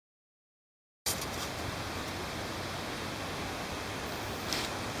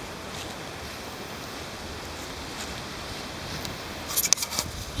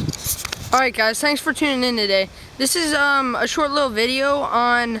Alright guys, thanks for tuning in today. This is a short little video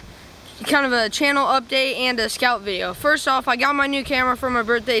on kind of a channel update and a scout video. First off, I got my new camera for my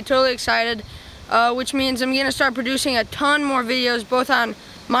birthday, totally excited, which means I'm going to start producing a ton more videos both on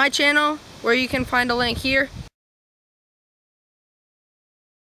my channel, where you can find a link here,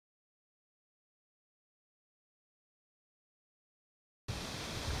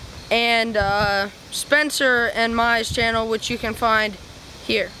 and Spencer and Mai's channel, which you can find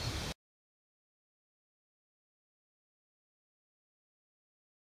here.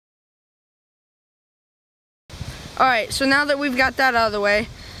 Alright, so now that we've got that out of the way,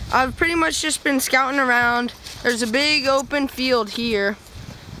 I've pretty much just been scouting around. There's a big open field here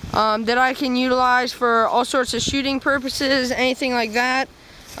that I can utilize for all sorts of shooting purposes, anything like that.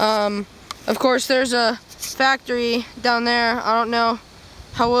 Of course, there's a factory down there. I don't know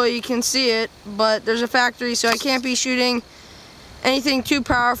how well you can see it, but there's a factory, so I can't be shooting anything too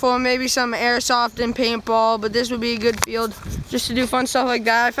powerful. Maybe some airsoft and paintball, but this would be a good field just to do fun stuff like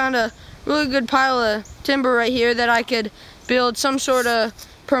that. I found a really good pile of timber right here that I could build some sort of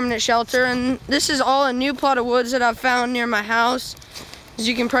permanent shelter, and this is all a new plot of woods that I've found near my house. As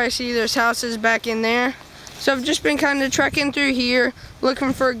you can probably see, there's houses back in there. So I've just been kind of trekking through here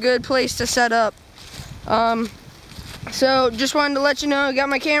looking for a good place to set up. So just wanted to let you know I got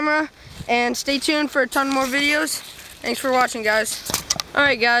my camera, and stay tuned for a ton more videos. Thanks for watching, guys.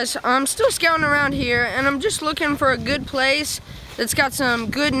 Alright guys, I'm still scouting around here, and I'm just looking for a good place that's got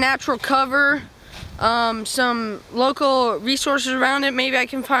some good natural cover, some local resources around it. Maybe I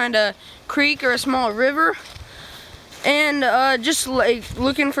can find a creek or a small river, and just like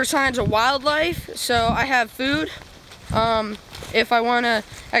looking for signs of wildlife, so I have food if I want to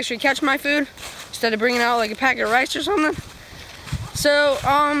actually catch my food instead of bringing out like a packet of rice or something. So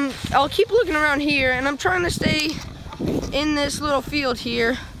I'll keep looking around here, and I'm trying to stay in this little field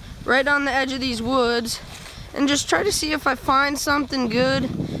here right on the edge of these woods and just try to see if I find something good.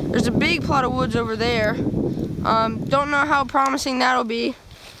 There's a big plot of woods over there. Don't know how promising that'll be.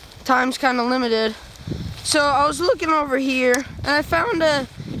 Time's kind of limited. So I was looking over here, and I found a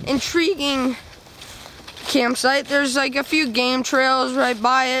intriguing campsite. There's like a few game trails right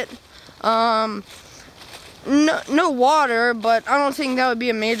by it. No water, but I don't think that would be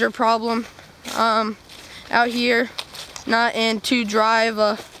a major problem out here. Not in too dry of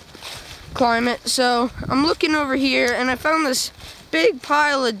a climate. So I'm looking over here, and I found this big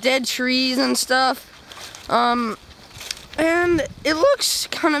pile of dead trees and stuff, and it looks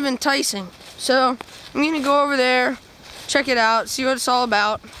kind of enticing. So I'm gonna go over there, check it out, see what it's all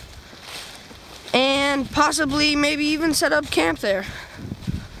about, and possibly maybe even set up camp there.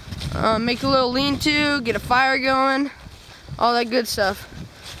 Make a little lean-to, get a fire going, all that good stuff.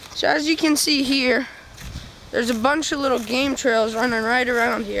 So as you can see here, there's a bunch of little game trails running right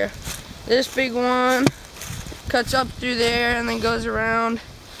around here. This big one cuts up through there and then goes around.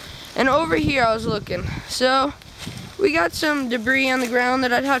 And over here I was looking. So we got some debris on the ground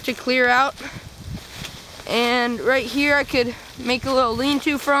that I'd have to clear out. And right here I could make a little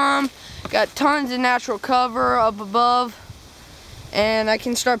lean-to from. Got tons of natural cover up above. And I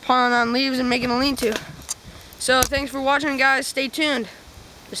can start piling on leaves and making a lean-to. So thanks for watching, guys. Stay tuned.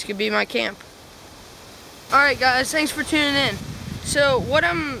 This could be my camp. Alright guys, thanks for tuning in. So what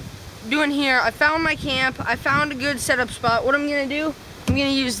I'm doing here, I found my camp. I found a good setup spot. What I'm going to do, I'm going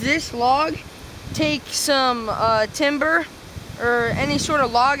to use this log, take some timber or any sort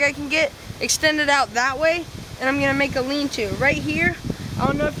of log I can get, extend it out that way, and I'm going to make a lean-to. Right here, I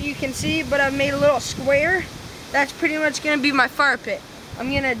don't know if you can see, but I've made a little square. That's pretty much going to be my fire pit. I'm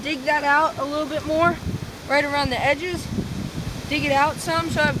going to dig that out a little bit more, right around the edges. Dig it out some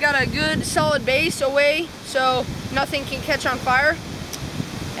so I've got a good solid base away so nothing can catch on fire.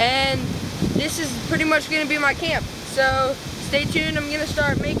 And this is pretty much going to be my camp. So stay tuned. I'm going to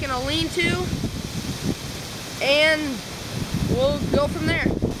start making a lean-to, and we'll go from there.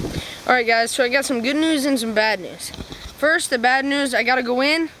 Alright guys, so I got some good news and some bad news. First, the bad news, I got to go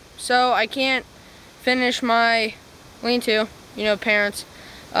in, so I can't finish my lean-to, you know, parents.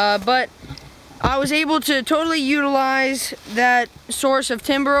 But I was able to totally utilize that source of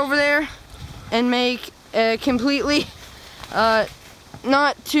timber over there and make a completely,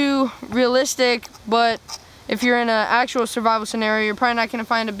 not too realistic, but if you're in an actual survival scenario, you're probably not going to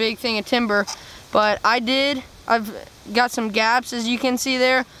find a big thing of timber. But I did. I've got some gaps, as you can see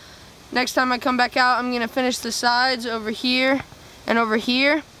there. Next time I come back out, I'm going to finish the sides over here and over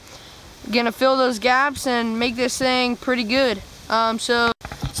here. I'm going to fill those gaps and make this thing pretty good. So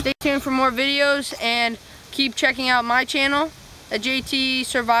stay tuned for more videos, and keep checking out my channel at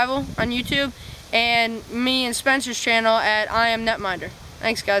jtsurvival on YouTube, and me and Spencer's channel at I Am Netminder.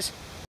 Thanks guys.